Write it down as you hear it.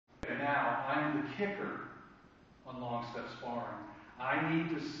now I am the kicker on long step sparring. I need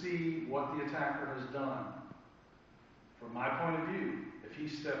to see what the attacker has done. From my point of view, if he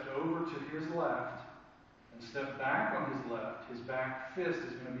stepped over to his left and stepped back on his left, his back fist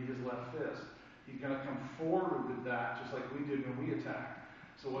is going to be his left fist. He's going to come forward with that just like we did when we attacked.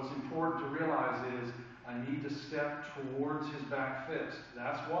 So what's important to realize is I need to step towards his back fist.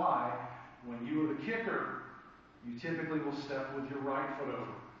 That's why when you are the kicker, you typically will step with your right foot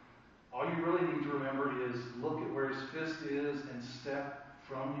over. All you really need to remember is look at where his fist is and step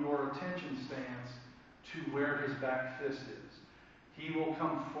from your attention stance to where his back fist is. He will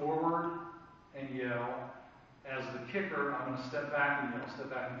come forward and yell. As the kicker, I'm going to step back and yell. Step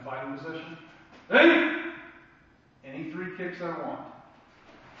back in fighting position. Hey! Any 3 kicks I want.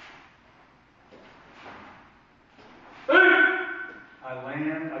 I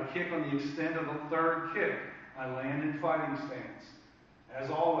land, I kick on the extent of the 3rd kick. I land in fighting stance. As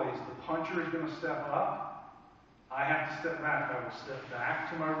always, the puncher is going to step up. I have to step back. I will step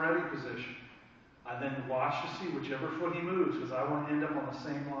back to my ready position. I then watch to see whichever foot he moves because I want to end up on the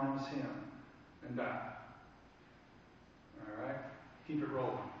same line as him and back. All right? Keep it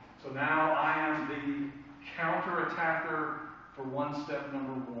rolling. So now I am the counter attacker for one step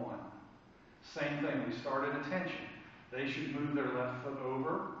number 1. Same thing. We start at attention. They should move their left foot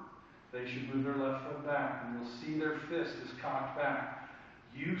over. They should move their left foot back. And you'll see their fist is cocked back.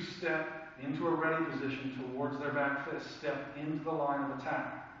 You step into a ready position towards their back fist. Step into the line of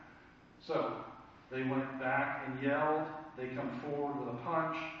attack. So, they went back and yelled. They come forward with a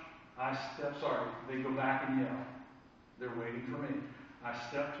punch. They go back and yell. They're waiting for me. I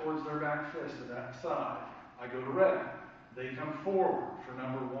step towards their back fist to that side. I go to ready. They come forward. For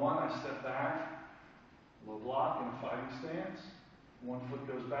number 1, I step back. Low block in a fighting stance. 1 foot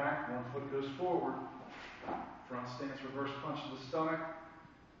goes back, 1 foot goes forward. Front stance, reverse punch to the stomach.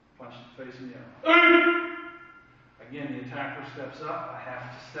 Punch to the face and yell. Again, the attacker steps up. I have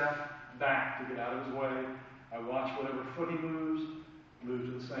to step back to get out of his way. I watch whatever foot he moves, move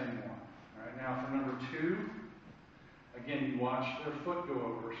to the same one. All right, now for number 2, again, you watch their foot go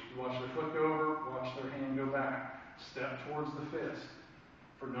over. You watch their foot go over, watch their hand go back. Step towards the fist.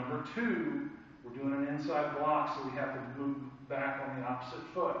 For number 2, we're doing an inside block, so we have to move back on the opposite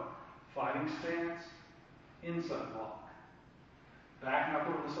foot. Fighting stance, inside block. Back up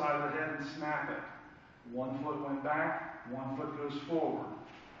over the side of the head and snap it. 1 foot went back, 1 foot goes forward.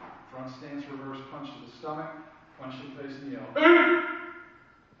 Front stance, reverse punch to the stomach, punch to the face and yell.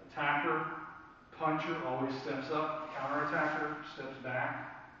 Attacker, puncher always steps up. Counter-attacker steps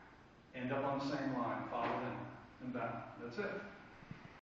back. End up on the same line. Follow them and back. That's it.